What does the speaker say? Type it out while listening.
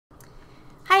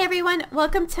everyone,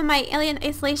 welcome to my Alien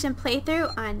Isolation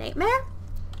playthrough on Nightmare.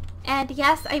 And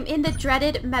yes, I'm in the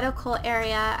dreaded medical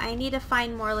area. I need to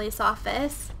find Morley's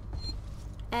office.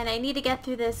 And I need to get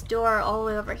through this door all the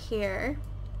way over here.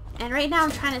 And right now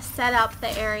I'm trying to set up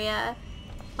the area.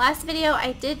 Last video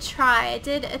I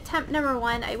did attempt number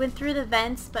 1. I went through the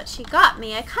vents, but she got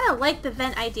me. I kind of like the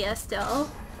vent idea still.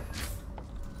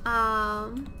 Did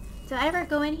I ever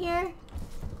go in here?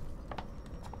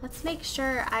 Let's make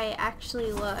sure I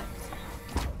actually looked.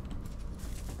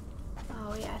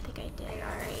 Oh yeah, I think I did.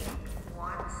 Alright.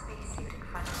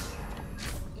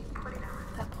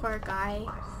 That poor guy.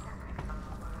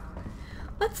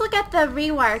 Let's look at the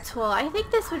rewire tool. I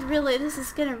think this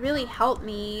is gonna really help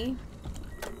me.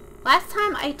 Last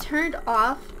time I turned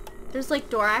off, there's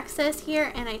like door access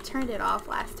here, and I turned it off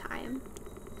last time.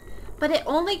 But it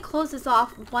only closes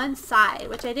off one side,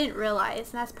 which I didn't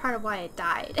realize, and that's part of why it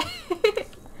died.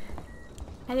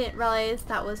 I didn't realize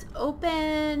that was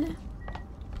open.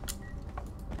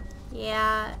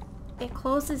 Yeah, it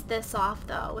closes this off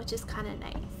though, which is kind of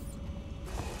nice.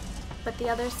 But the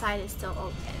other side is still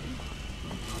open.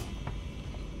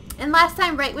 And last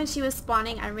time, right when she was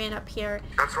spawning, I ran up here.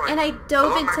 That's right. And I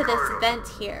dove into this vent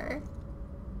here.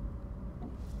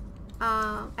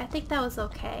 I think that was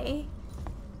okay.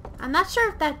 I'm not sure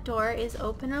if that door is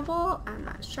openable. I'm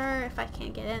not sure if I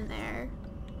can get in there.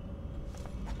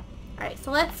 Alright,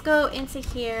 so let's go into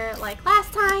here like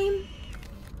last time.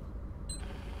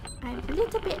 I'm a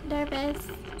little bit nervous.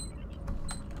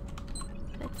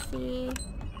 Let's see.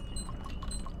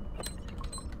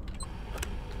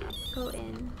 Go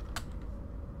in.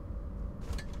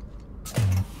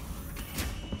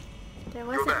 There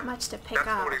wasn't much to pick up.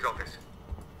 That's Morley's office.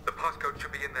 The passcode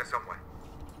should be in there somewhere.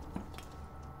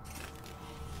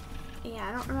 Yeah,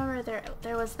 I don't remember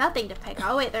there was nothing to pick up.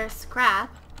 Oh wait, there's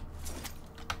scrap.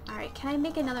 Alright, can I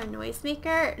make another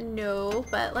noisemaker? No,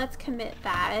 but let's commit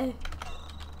that.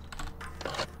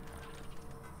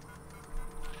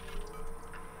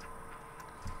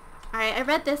 Alright, I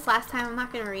read this last time. I'm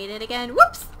not going to read it again.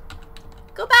 Whoops!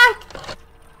 Go back!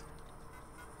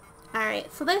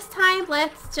 Alright, so this time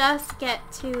let's just get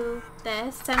to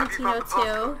this.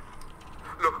 1702.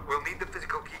 Look, we'll need the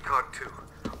physical keycard too.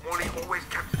 Morley always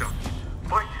kept it up.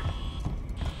 Find him.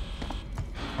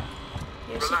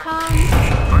 Here she Relax. comes.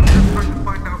 I'm just trying to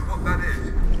find out what that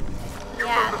is.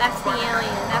 Yeah, that's the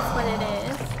alien. That's what it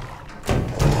is.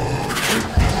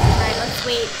 Alright, let's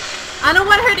wait. I don't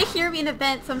want her to hear me in a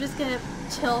vent, so I'm just gonna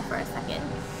chill for a second.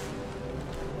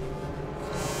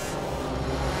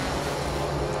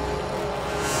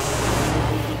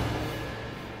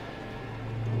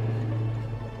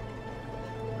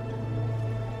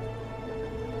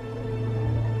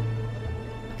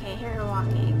 Okay, hear her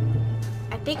walking.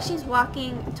 I think she's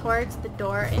walking towards the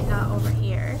door and not over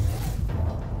here.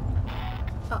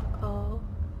 Uh-oh.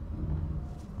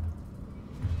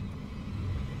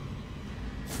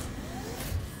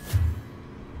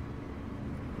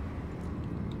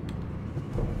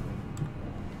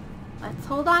 Let's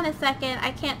hold on a second.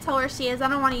 I can't tell where she is. I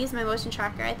don't want to use my motion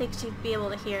tracker. I think she'd be able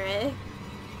to hear it.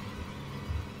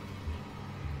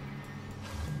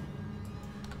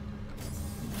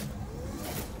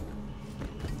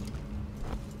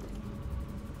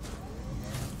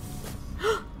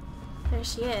 There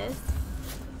she is.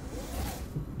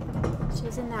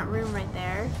 She's in that room right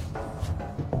there.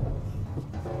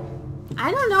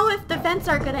 I don't know if the vents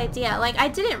are a good idea. Like, I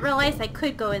didn't realize I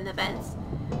could go in the vents.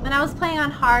 When I was playing on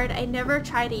hard, I never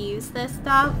tried to use this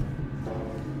stuff.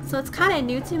 So it's kind of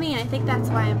new to me, and I think that's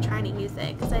why I'm trying to use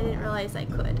it, because I didn't realize I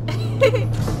could.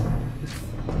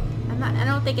 I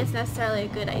don't think it's necessarily a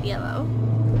good idea, though.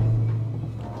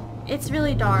 It's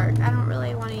really dark. I don't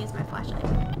really want to use my flashlight.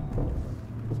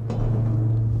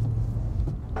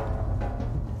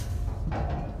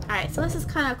 Alright, so this is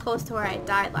kind of close to where I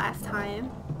died last time.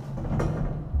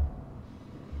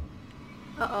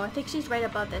 Uh-oh, I think she's right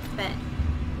above this vent.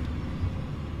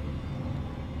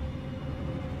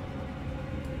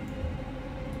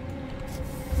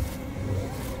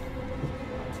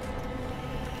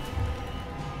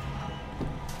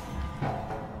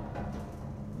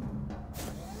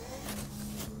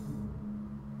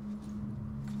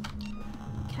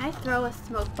 Can I throw a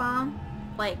smoke bomb?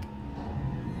 Like,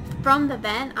 from the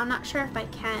vent? I'm not sure if I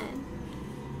can.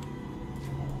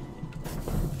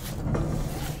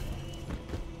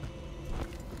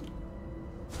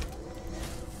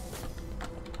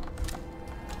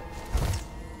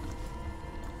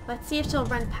 Let's see if she'll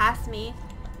run past me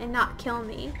and not kill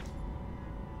me.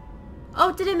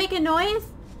 Oh, did it make a noise?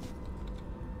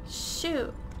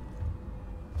 Shoot.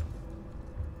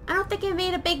 I don't think it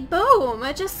made a big boom.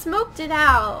 I just smoked it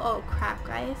out. Oh crap,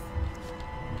 guys.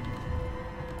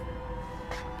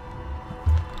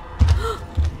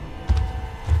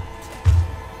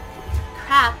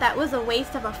 Crap, that was a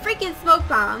waste of a freaking smoke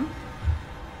bomb.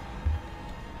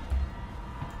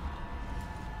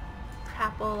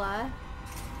 Crapola.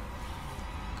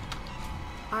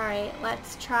 Alright,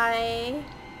 let's try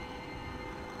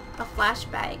a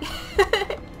flashbang.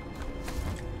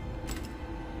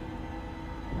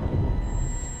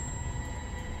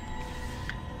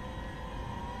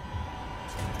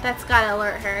 That's gotta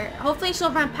alert her. Hopefully she'll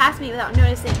run past me without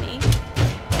noticing me.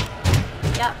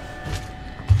 Yep.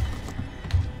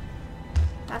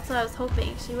 That's what I was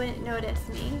hoping. She wouldn't notice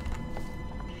me.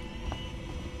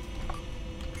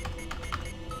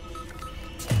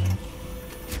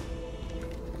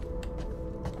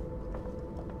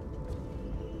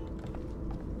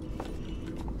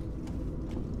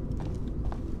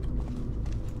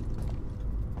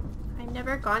 I've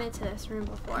never gone into this room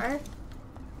before.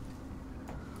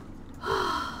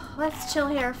 Let's chill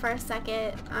here for a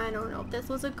second. I don't know if this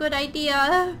was a good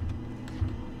idea.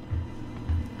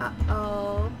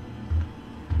 Uh-oh.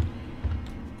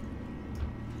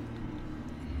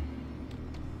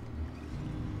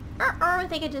 I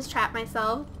think I just trapped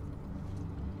myself.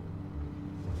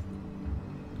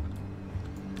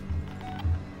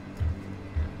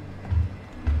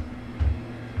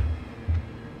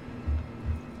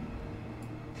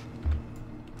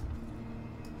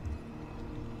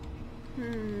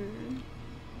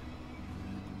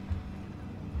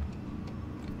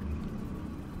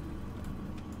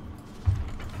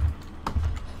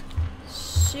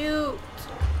 Shoot.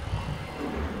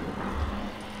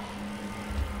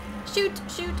 Shoot,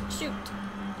 shoot, shoot.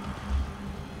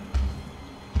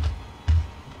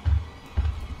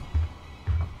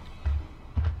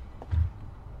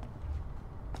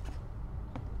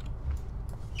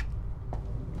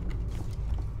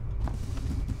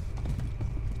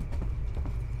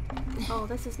 Oh,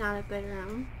 this is not a good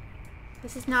room.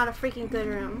 This is not a freaking good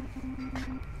room.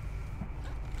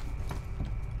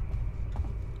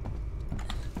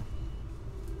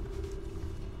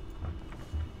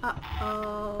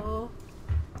 Uh-oh.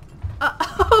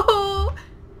 Uh-oh!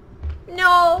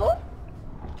 No!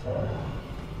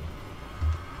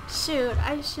 Shoot,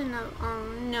 I shouldn't have...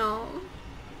 Oh, no.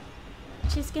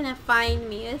 She's gonna find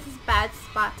me. This is a bad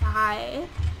spot to hide.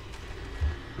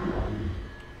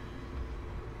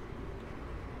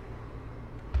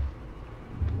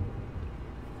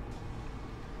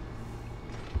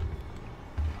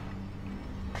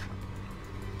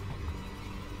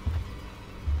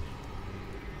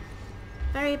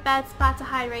 Very bad spot to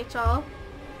hide, Rachel.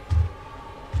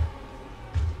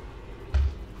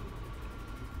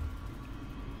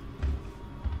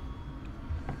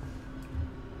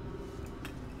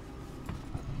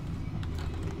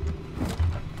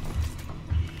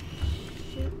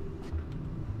 Shoot.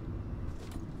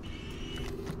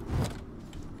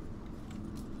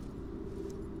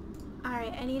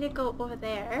 Alright, I need to go over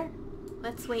there.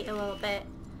 Let's wait a little bit.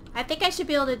 I think I should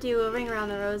be able to do a ring around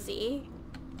the rosy.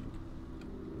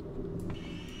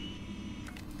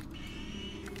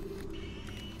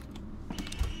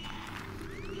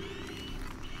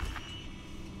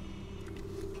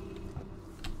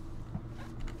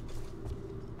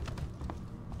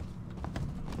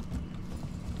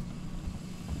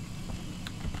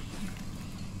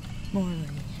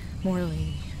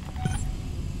 Morley.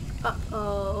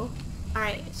 Uh-oh.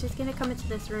 Alright, she's gonna come into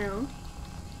this room.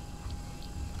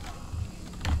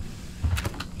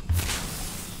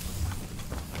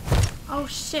 Oh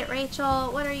shit,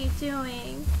 Rachel. What are you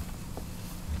doing?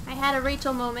 I had a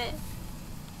Rachel moment.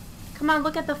 Come on,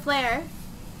 look at the flare.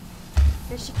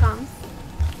 Here she comes.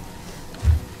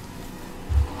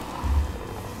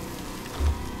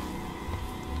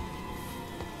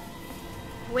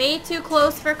 Way too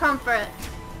close for comfort.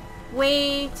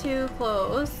 Way too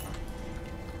close.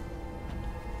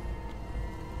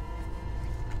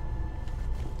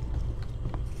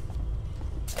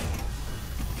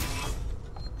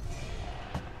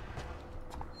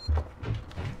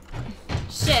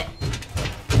 Shit.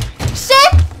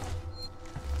 Shit!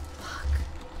 Fuck.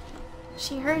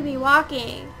 She heard me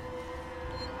walking.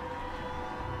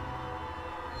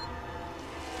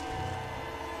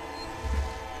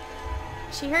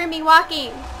 She heard me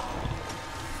walking.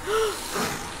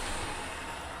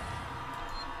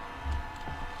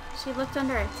 She looked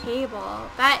under a table.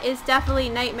 That is definitely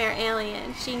Nightmare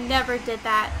Alien. She never did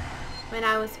that when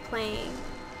I was playing.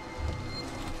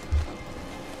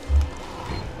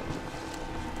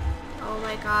 Oh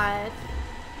my god.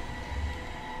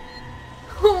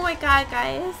 Oh my god,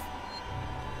 guys.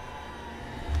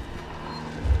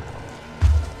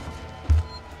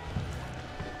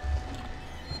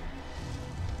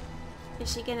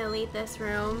 Is she gonna leave this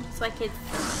room so I could...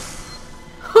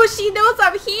 Oh, she knows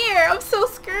I'm here! I'm so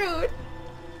screwed!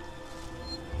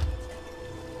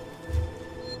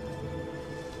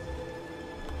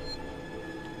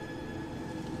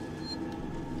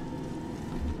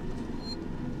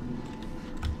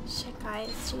 Shit, guys.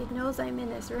 She knows I'm in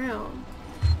this room.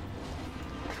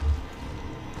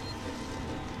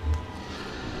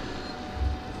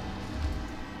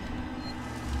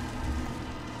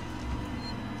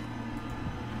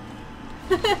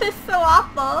 This is so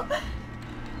awful.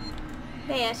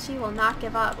 Man, she will not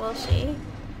give up, will she?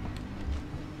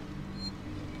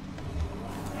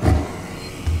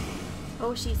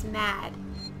 Oh, she's mad.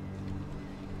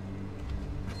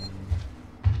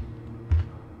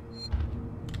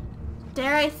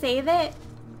 Dare I save it?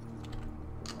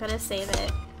 I'm gonna save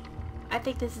it. I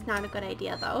think this is not a good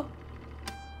idea, though.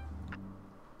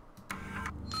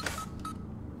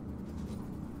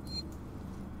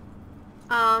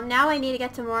 Now I need to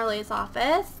get to Morley's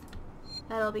office.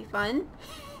 That'll be fun.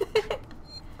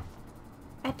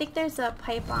 I think there's a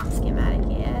pipe bomb schematic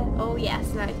here. Oh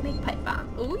yes, now I can make pipe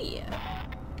bomb. Oh yeah.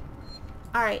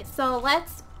 Alright, so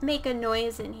let's make a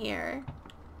noise in here.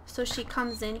 So she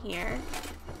comes in here.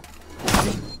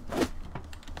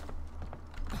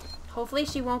 Hopefully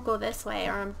she won't go this way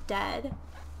or I'm dead.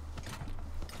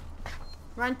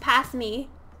 Run past me.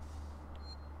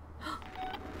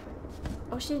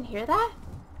 Oh, she didn't hear that?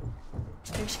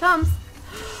 Here she comes.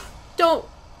 Don't.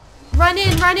 Run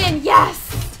in, run in.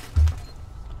 Yes!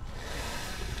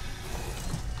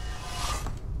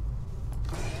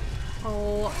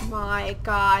 Oh my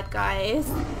god,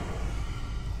 guys.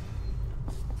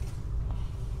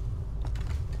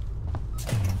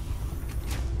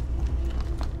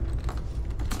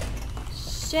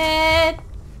 Shit.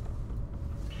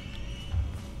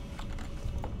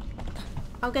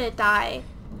 I'm gonna die.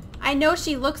 I know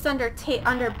she looks under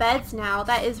beds now.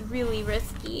 That is really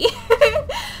risky.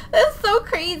 That's so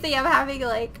crazy. I'm having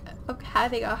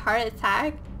a heart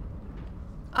attack.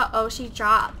 Uh-oh, she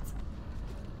dropped.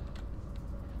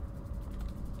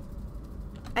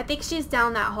 I think she's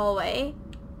down that hallway.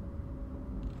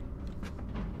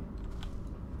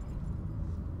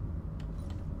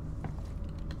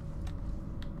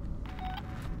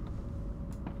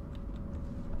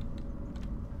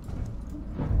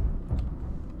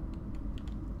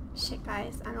 Shit,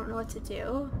 guys, I don't know what to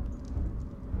do.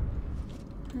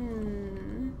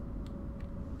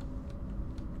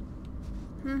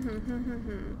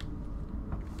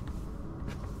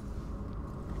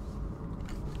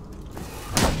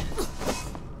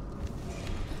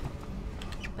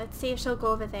 Let's see if she'll go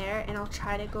over there and I'll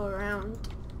try to go around.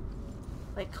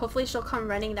 Like, hopefully she'll come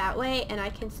running that way and I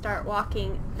can start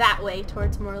walking that way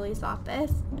towards Morley's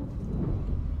office.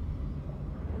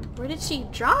 Where did she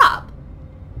drop?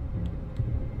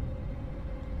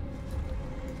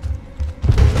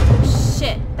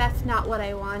 Shit, that's not what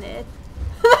I wanted.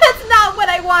 That's not what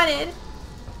I wanted.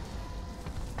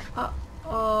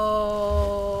 Oh,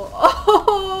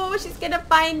 she's gonna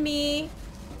find me.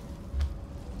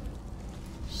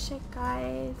 Shit,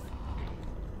 guys.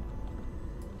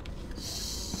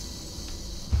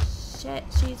 Shit,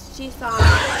 she saw me.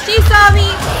 She saw me.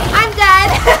 I'm dead.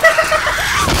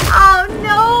 Oh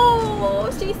no,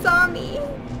 she saw me.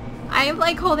 I am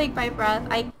like holding my breath.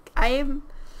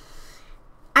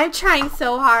 I'm trying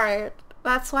so hard.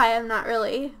 That's why I'm not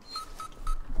really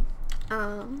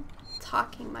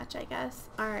talking much, I guess.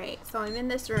 Alright, so I'm in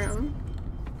this room.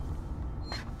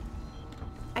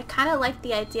 I kind of like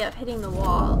the idea of hitting the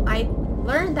wall. I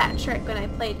learned that trick when I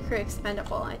played Crew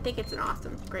Expendable. I think it's an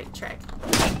awesome, great trick.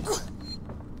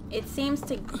 It seems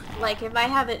to, like, if I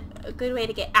have a good way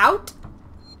to get out,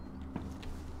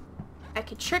 I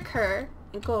could trick her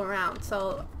and go around.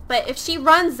 So, but if she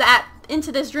runs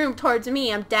into this room towards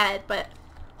me, I'm dead. But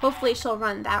hopefully she'll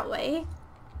run that way.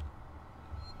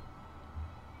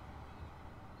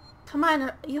 Come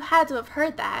on, you had to have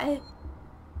heard that.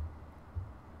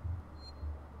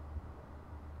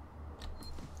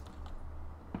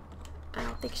 I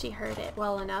don't think she heard it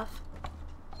well enough.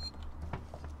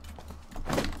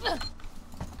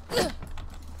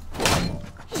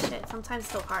 Shit, sometimes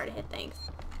it's so hard to hit things.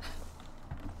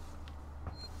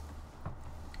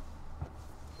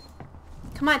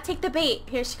 Come on, take the bait.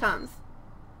 Here she comes.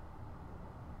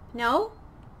 No?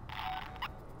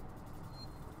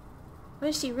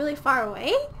 Was she really far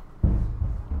away?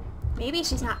 Maybe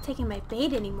she's not taking my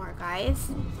bait anymore,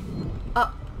 guys.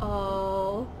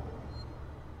 Uh-oh.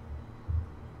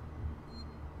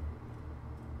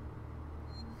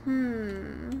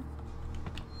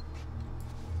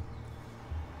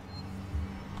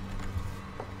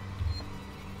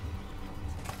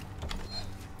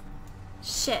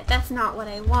 shit, that's not what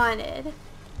I wanted.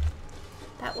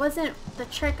 That wasn't the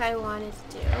trick I wanted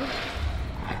to do.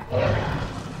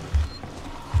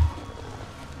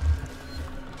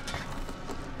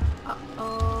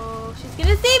 Uh-oh, she's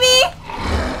gonna see me!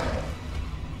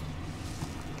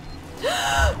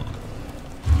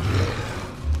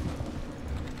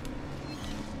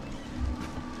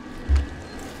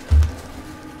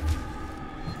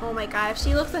 Oh my god, if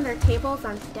she looks under tables,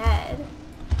 I'm dead.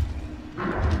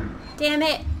 Damn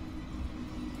it!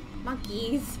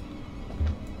 Monkeys.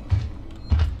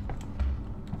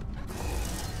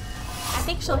 I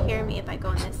think she'll hear me if I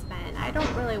go in this vent. I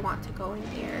don't really want to go in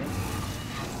here.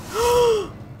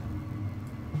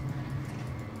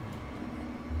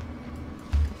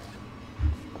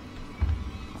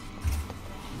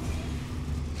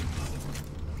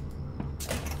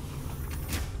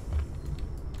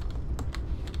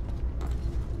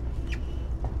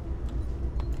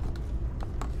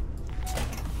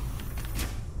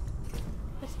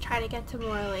 Let's try to get to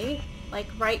Morley. Like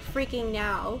right freaking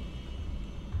now.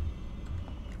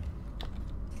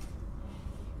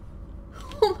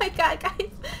 Oh my god, guys.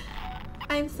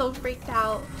 I'm so freaked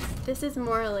out. This is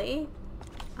Morley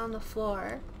on the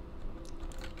floor.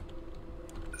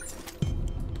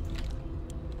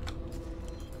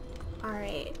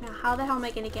 Alright, now how the hell am I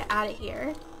gonna get out of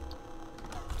here?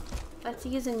 Let's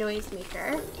use a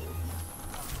noisemaker.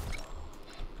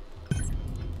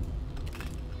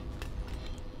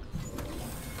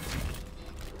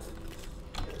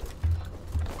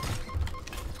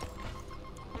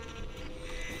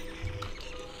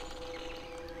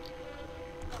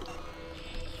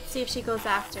 See if she goes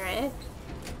after it.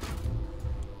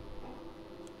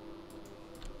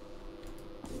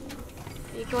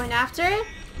 Are you going after it?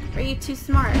 Or are you too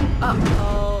smart?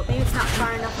 Uh-oh, maybe it's not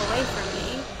far enough away from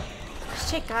me.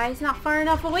 Shit, guys, not far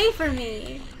enough away from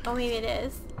me. Oh, maybe it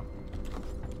is.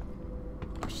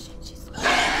 Oh shit, she's...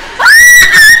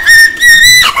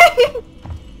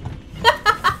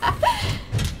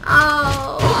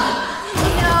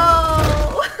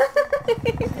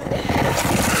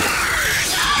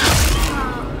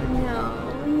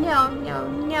 Oh,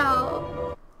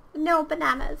 no. No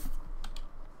bananas.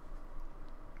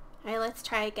 Alright, let's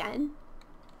try again.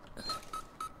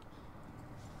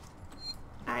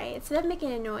 Alright, instead of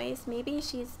making a noise, maybe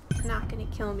she's not gonna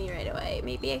kill me right away.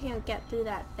 Maybe I can get through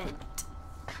that vent.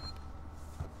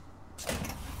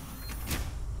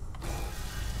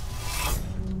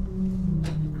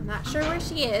 I'm not sure where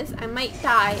she is. I might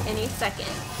die any second.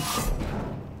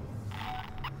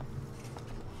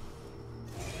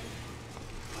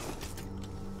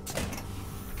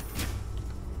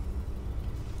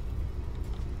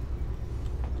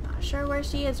 Sure where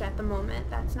she is at the moment.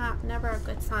 That's never a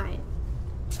good sign.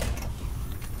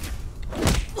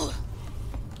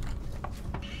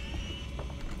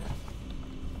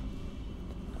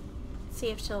 See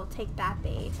if she'll take that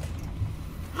bait.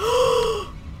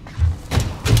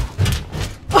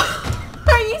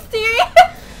 Are you serious?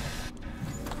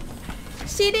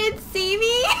 She didn't see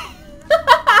me?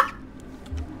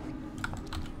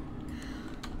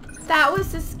 That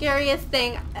was the scariest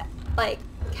thing. Like,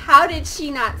 how did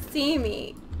she not see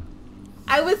me?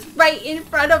 I was right in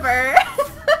front of her.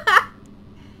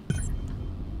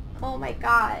 Oh my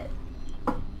god.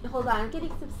 Hold on, I'm getting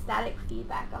some static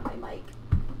feedback on my mic.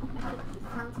 It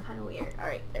sounds kind of weird.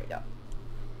 Alright, there we go.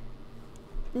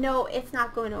 No, it's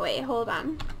not going away. Hold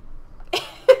on.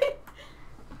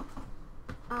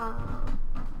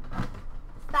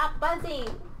 Stop buzzing.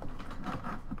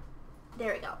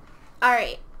 There we go.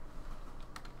 Alright.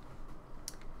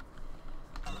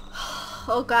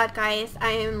 Oh god, guys,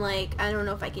 I am like, I don't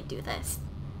know if I could do this.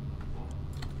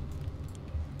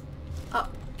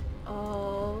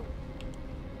 Oh.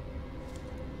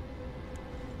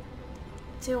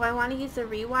 Do I want to use the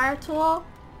rewire tool?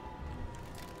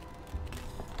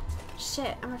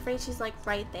 Shit, I'm afraid she's like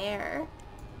right there.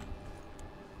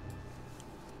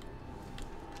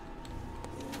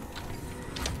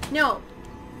 No.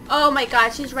 Oh my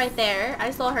god, she's right there. I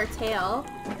saw her tail.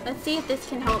 Let's see if this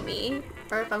can help me.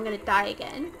 Or if I'm gonna die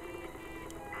again.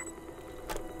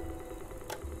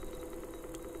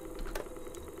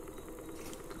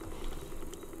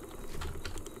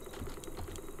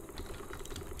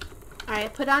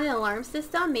 Alright, put on an alarm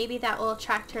system. Maybe that will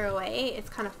attract her away. It's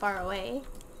kind of far away.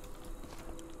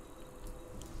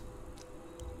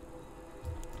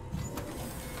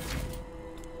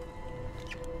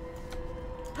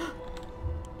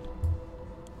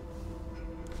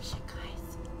 Shit,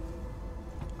 guys.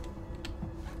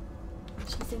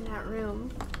 She's in that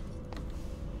room.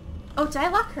 Oh, did I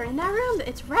lock her in that room?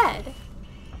 It's red.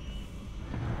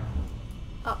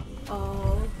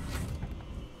 Uh-oh.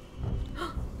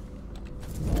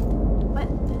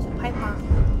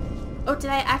 Oh, did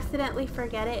I accidentally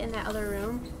forget it in that other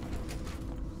room?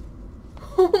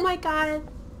 Oh my god.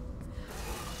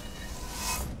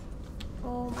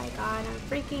 Oh my god, I'm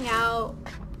freaking out.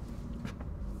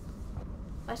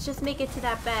 Let's just make it to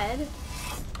that bed.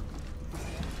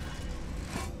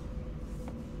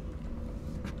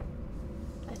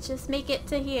 Let's just make it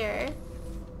to here.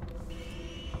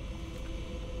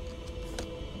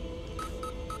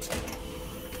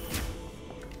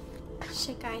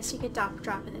 Shit, guys, she could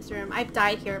drop in this room. I've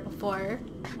died here before.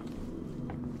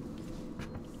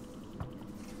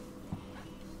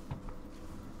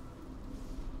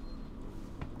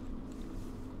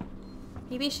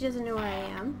 Maybe she doesn't know where I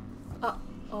am.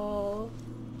 Uh-oh.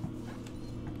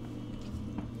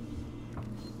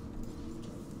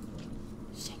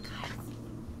 Shit, guys.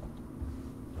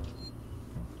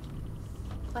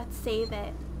 Let's save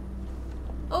it.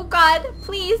 Oh god,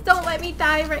 please don't let me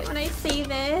die right when I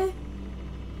save it.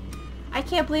 I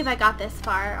can't believe I got this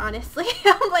far, honestly.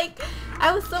 I'm like,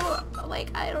 I was so, like,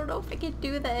 I don't know if I can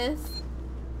do this.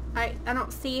 Alright, I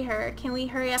don't see her. Can we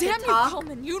hurry up and talk? Damn you,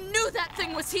 Coleman! You knew that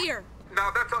thing was here!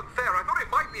 Now that's unfair. I thought it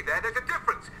might be there. There's a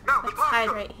difference. Now Let's the hide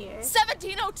pastor. right here.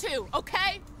 1702,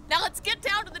 okay? Now let's get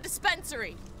down to the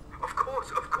dispensary. Of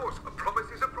course, of course. A promise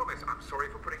is a promise. I'm sorry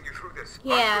for putting you through this.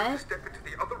 Yeah. I'm going to step into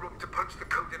the other room to punch the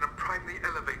code in and prime the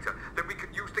elevator. Then we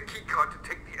can use the key card to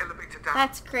take the elevator down.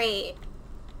 That's great.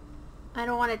 I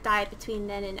don't want to die between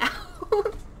then and now.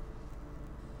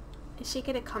 Is she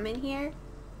gonna come in here?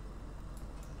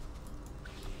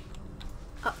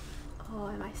 Oh,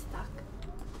 am I stuck?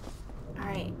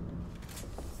 Alright.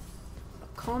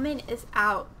 Coleman is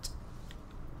out.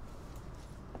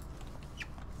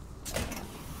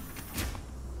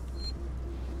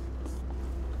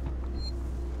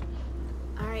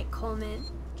 Alright, Coleman.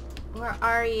 Where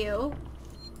are you?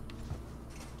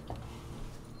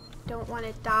 Don't want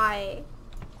to die.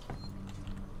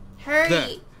 Hurry! There.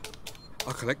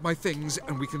 I'll collect my things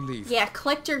and we can leave. Yeah,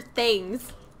 collect your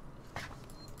things.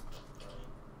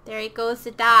 There he goes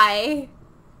to die.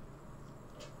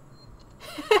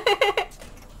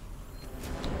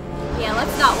 Yeah,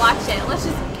 let's not watch it. Let's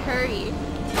just hurry.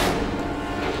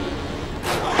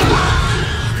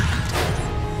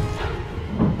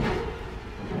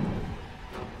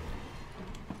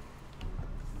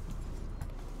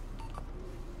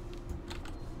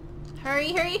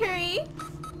 Hurry, hurry, hurry.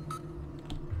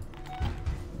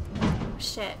 Oh,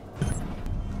 shit.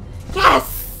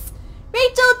 Yes!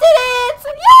 Rachel did it!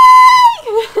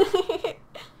 Yay!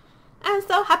 I'm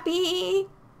so happy.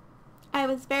 I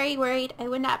was very worried I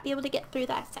would not be able to get through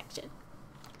that section.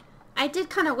 I did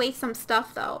kind of waste some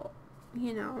stuff though.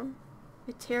 You know,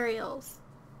 materials.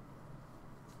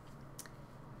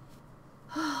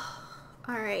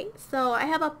 Alright, so I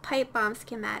have a pipe bomb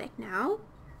schematic now.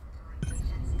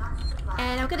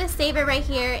 And I'm going to save it right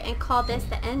here and call this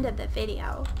the end of the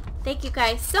video. Thank you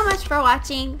guys so much for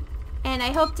watching. And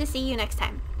I hope to see you next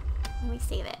time. Let me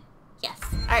save it. Yes.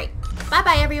 Alright.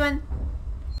 Bye-bye, everyone.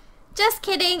 Just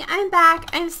kidding. I'm back.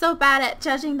 I'm so bad at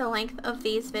judging the length of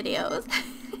these videos.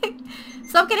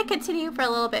 So I'm going to continue for a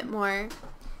little bit more.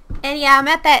 And yeah,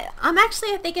 I'm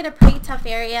actually, I think, in a pretty tough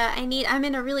area. I'm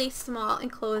in a really small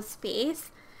enclosed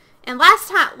space. And last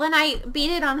time, when I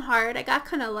beat it on hard, I got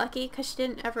kind of lucky because she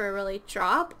didn't ever really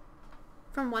drop,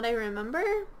 from what I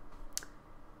remember.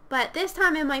 But this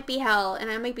time it might be hell,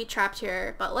 and I might be trapped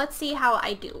here. But let's see how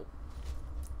I do.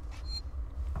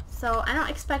 So I don't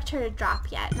expect her to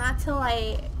drop yet. Not till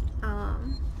I,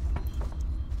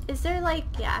 is there like,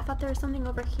 yeah, I thought there was something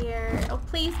over here. Oh,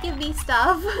 please give me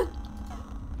stuff.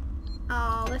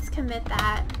 Oh, let's commit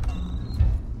that.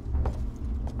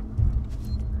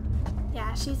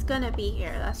 Yeah, she's gonna be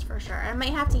here, that's for sure. I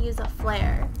might have to use a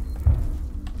flare.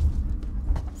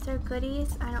 Is there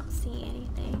goodies? I don't see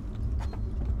anything.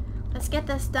 Let's get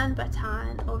the stun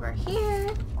baton over here.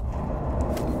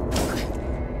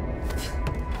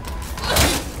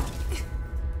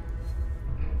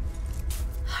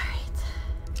 Alright.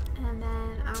 And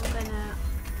then I'm gonna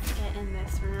get in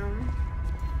this room.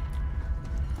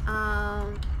 A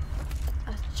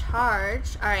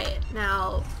charge. Alright,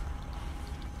 now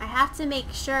I have to make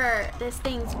sure this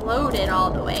thing's loaded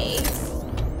all the way.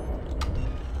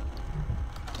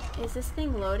 Is this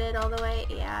thing loaded all the way?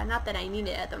 Yeah, not that I need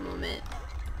it at the moment.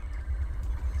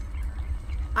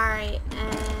 Alright,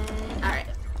 and alright.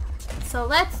 So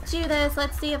let's do this.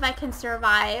 Let's see if I can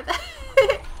survive.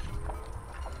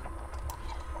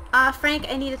 Frank,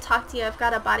 I need to talk to you. I've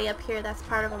got a body up here that's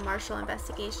part of a Marshall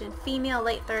investigation. Female,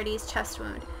 late 30s, chest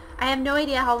wound. I have no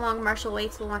idea how long Marshall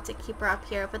Waits will want to keep her up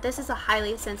here, but this is a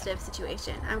highly sensitive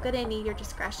situation. I'm going to need your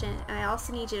discretion, and I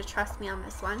also need you to trust me on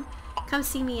this one. Come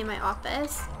see me in my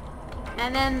office.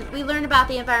 And then we learn about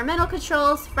the environmental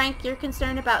controls. Frank, your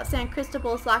concern about San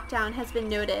Cristobal's lockdown has been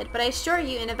noted, but I assure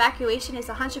you an evacuation is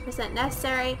 100%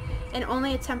 necessary and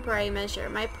only a temporary measure.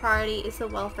 My priority is the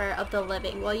welfare of the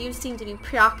living, while you seem to be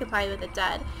preoccupied with the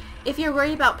dead. If you're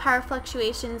worried about power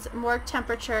fluctuations, morgue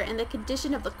temperature, and the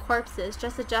condition of the corpses,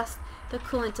 just adjust the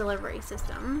coolant delivery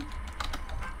system,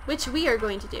 which we are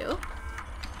going to do.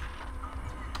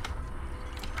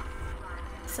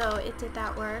 So it did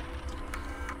that work.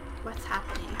 What's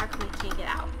happening? How come I can't get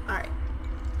out? Alright.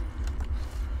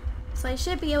 So I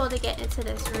should be able to get into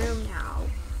this room now.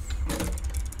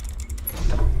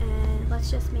 And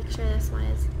let's just make sure this one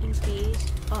is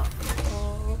engaged.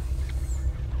 Uh-oh.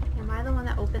 Am I the one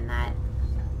that opened that?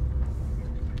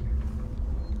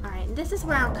 Alright, and this is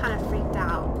where I'm kind of freaked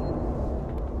out.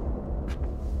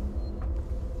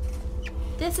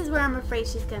 This is where I'm afraid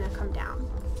she's gonna come down.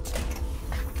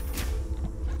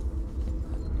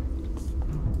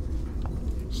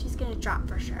 She's gonna drop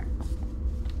for sure.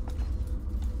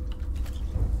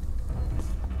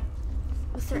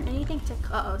 Was there anything to...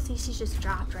 Uh-oh, see, she's just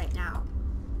dropped right now.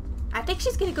 I think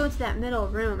she's gonna go into that middle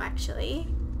room, actually.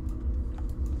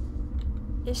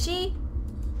 Is she?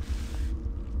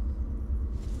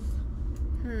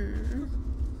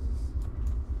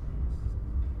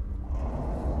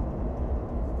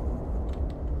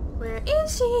 Where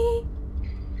is she?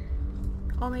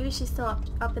 Oh, maybe she's still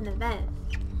up in the vent.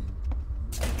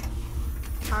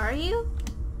 Are you?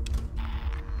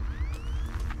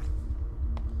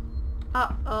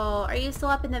 Uh-oh, are you still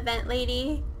up in the vent,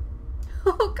 lady?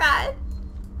 Oh, God.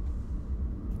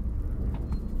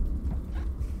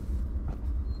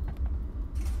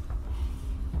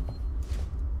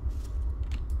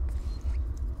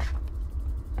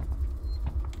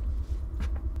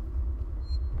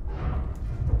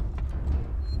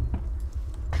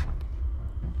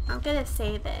 I'm gonna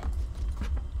save it.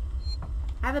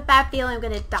 I have a bad feeling I'm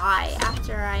gonna die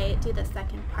after I do the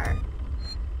second part.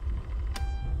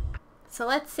 So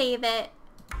let's save it.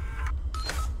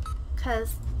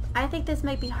 Cause I think this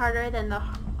might be harder than the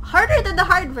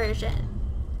hard version.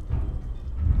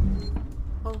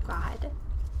 Oh God.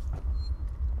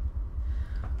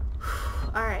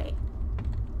 Alright.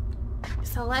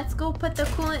 So let's go put the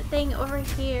coolant thing over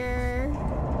here.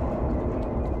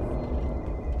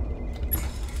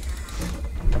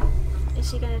 Is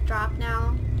she gonna drop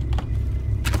now?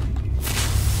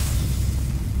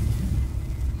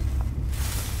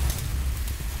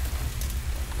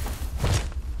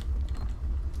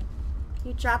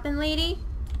 You dropping, lady?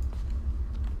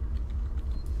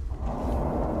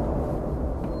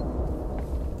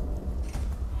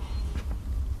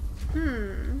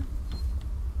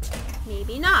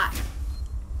 Maybe not.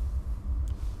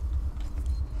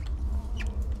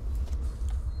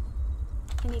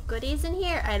 Any goodies in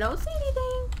here? I don't see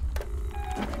anything.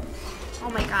 Oh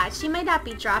my God, she might not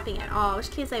be dropping at all, in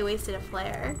which case I wasted a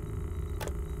flare.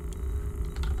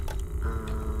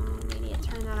 We need to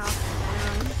turn that off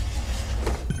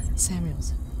again.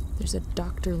 Samuels, there's a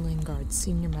Dr. Lingard,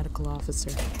 senior medical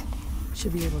officer.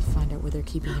 Should be able to find out where they're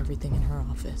keeping everything in her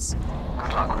office.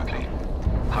 Good luck, Ripley.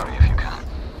 Hurry if you can.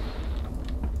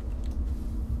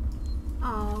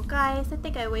 Oh, guys, I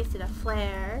think I wasted a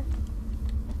flare.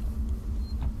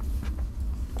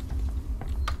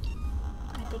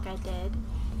 I think I did.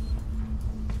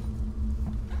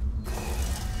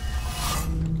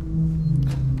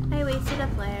 I wasted a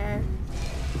flare.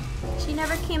 She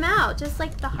never came out, just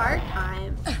like the hard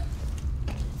time.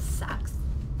 Sucks.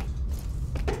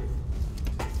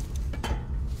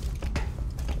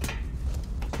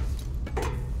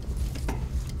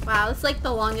 Wow, it's like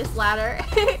the longest ladder.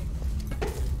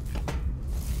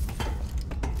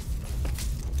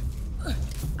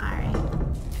 Alright.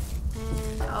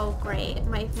 And oh great,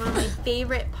 one of my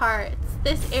favorite parts.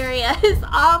 This area is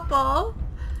awful.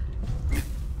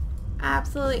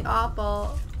 Absolutely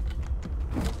awful.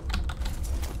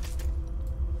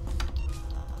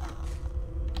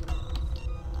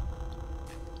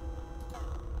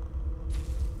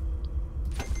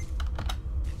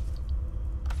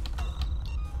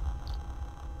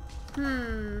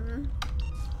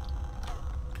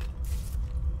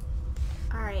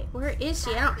 Alright, where is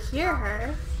she? I don't hear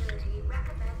her.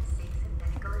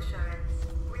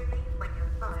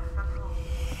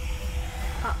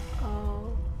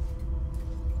 Uh-oh.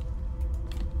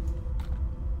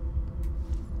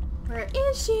 Where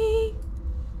is she?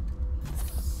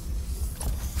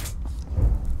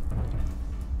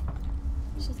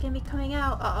 She's gonna be coming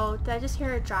out. Uh-oh, did I just hear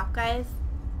her drop, guys?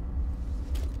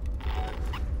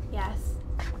 Yes.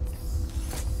 I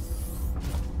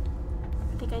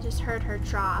think I just heard her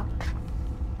drop.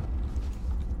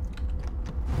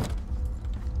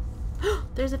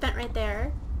 there's a vent right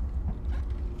there.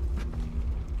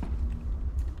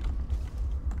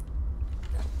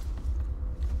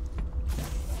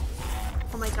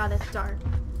 Oh my god, that's dark.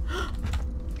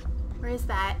 Where is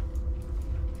that?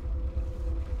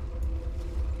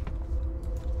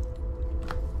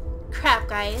 Crap,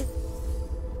 guys.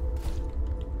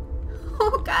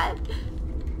 Oh god.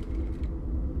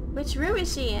 Which room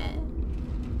is she in?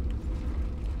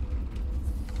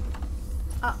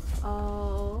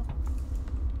 Uh-oh.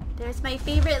 There's my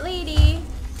favorite lady.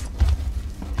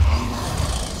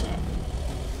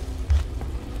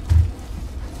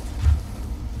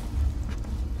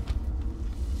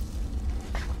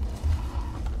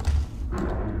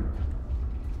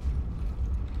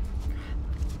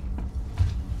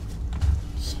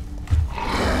 Shit.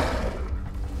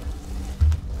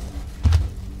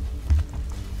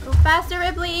 Go faster,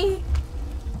 Ripley!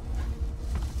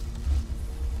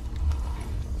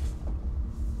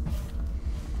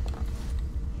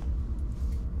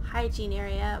 Hygiene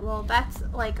area. Well, that's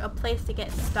like a place to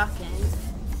get stuck in.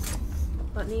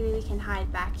 But maybe we can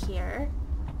hide back here.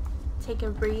 Take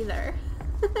a breather.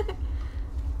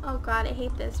 Oh god, I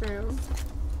hate this room.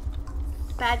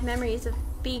 Bad memories of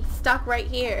being stuck right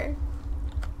here.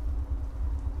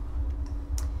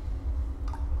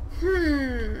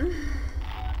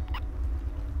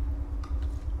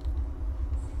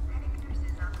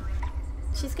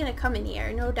 She's gonna come in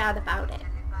here, no doubt about it.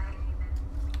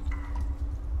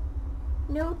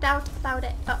 No doubt about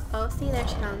it. Uh-oh, see, there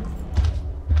she comes.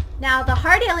 Now, the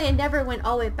hard alien never went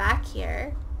all the way back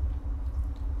here.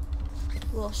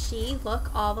 Will she look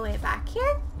all the way back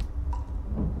here?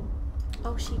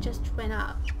 Oh, she just went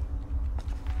up.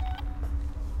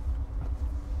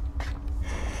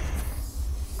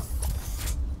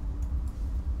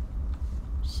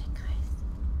 Shit, guys.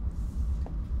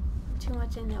 Too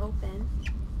much in the open.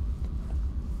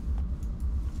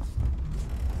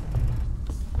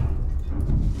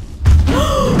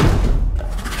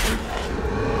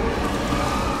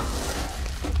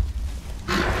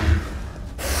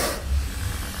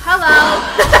 Hello!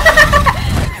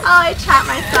 Oh, I trapped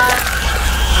myself.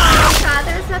 Oh god,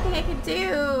 there was nothing I could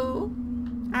do.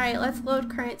 Alright, let's load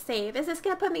current save. Is this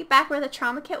gonna put me back where the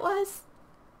trauma kit was?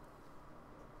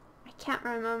 I can't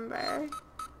remember.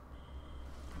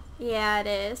 Yeah, it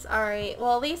is. Alright,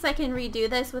 well at least I can redo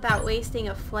this without wasting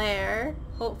a flare.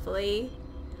 Hopefully.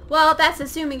 Well, that's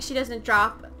assuming she doesn't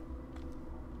drop.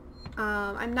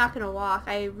 I'm not gonna walk.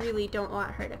 I really don't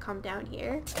want her to come down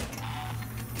here.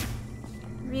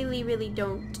 Really, really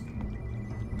don't.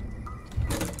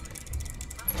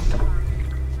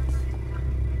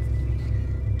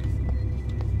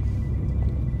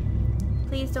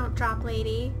 Please don't drop,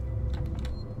 lady.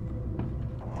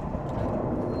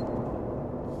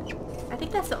 I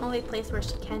think that's the only place where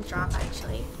she can drop,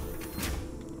 actually.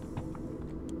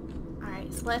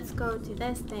 Alright, so let's go do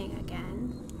this thing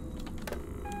again.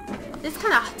 This is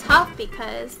kind of tough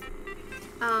because,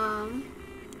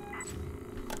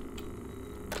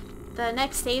 the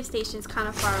next save station is kind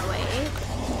of far away.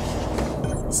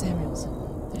 Samuels,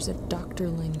 there's a Dr.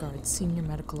 Lingard, senior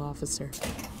medical officer.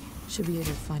 Should be able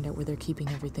to find out where they're keeping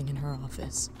everything in her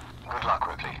office. Good luck,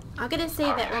 Ripley. I'm gonna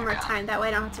save it one more time, that way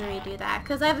I don't have to redo that,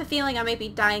 because I have a feeling I may be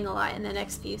dying a lot in the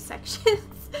next few sections.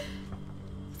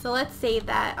 So let's save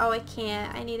that. Oh, I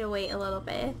can't. I need to wait a little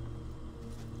bit.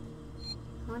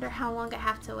 I wonder how long I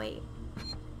have to wait.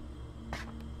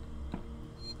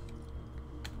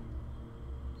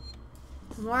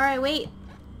 The more I wait,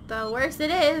 the worse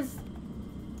it is.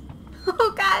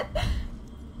 Oh god.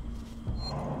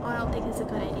 Oh, I don't think it's a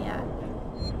good idea.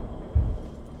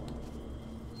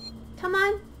 Come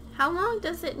on. How long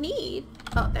does it need?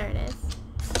 Oh, there it is.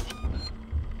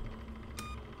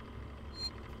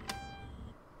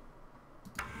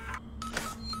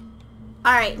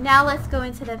 Alright, now let's go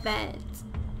into the vent.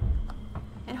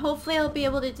 And hopefully I'll be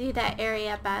able to do that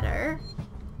area better.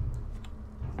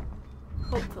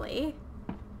 Hopefully.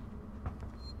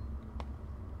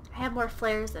 I have more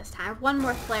flares this time. I have one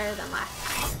more flare than last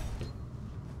time.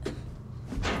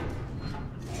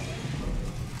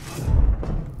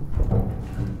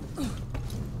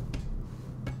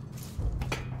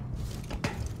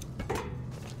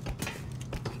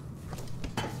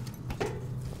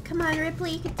 Come on,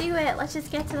 Ripley, you can do it. Let's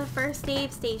just get to the first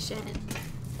save station.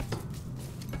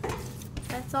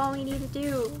 That's all we need to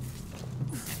do.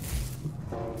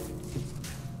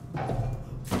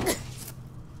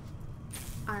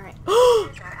 Alright.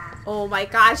 Oh my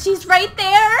god, she's right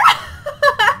there!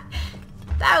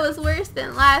 That was worse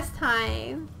than last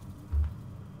time.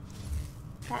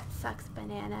 That sucks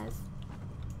bananas.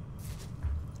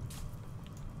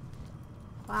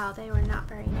 Wow, they were not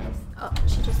very nice. Oh,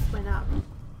 she just went up.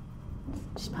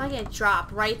 She's probably gonna drop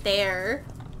right there.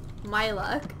 My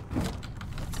luck.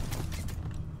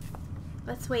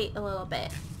 Let's wait a little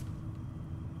bit.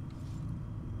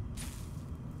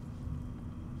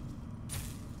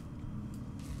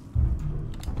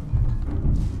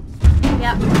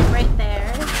 Yep, right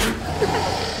there.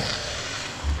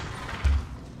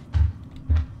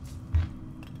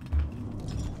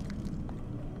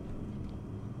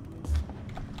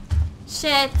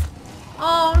 Shit.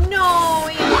 Oh no,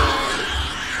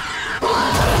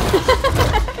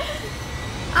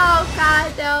 oh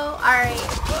god, no. Alright.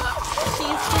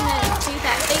 She's gonna do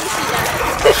that thing she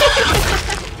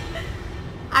does.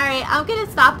 Alright, I'm gonna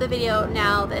stop the video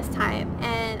now this time.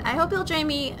 And I hope you'll join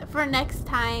me for next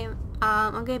time.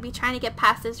 I'm gonna be trying to get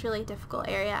past this really difficult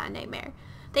area on Nightmare.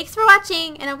 Thanks for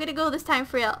watching, and I'm gonna go this time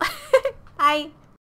for real. Bye.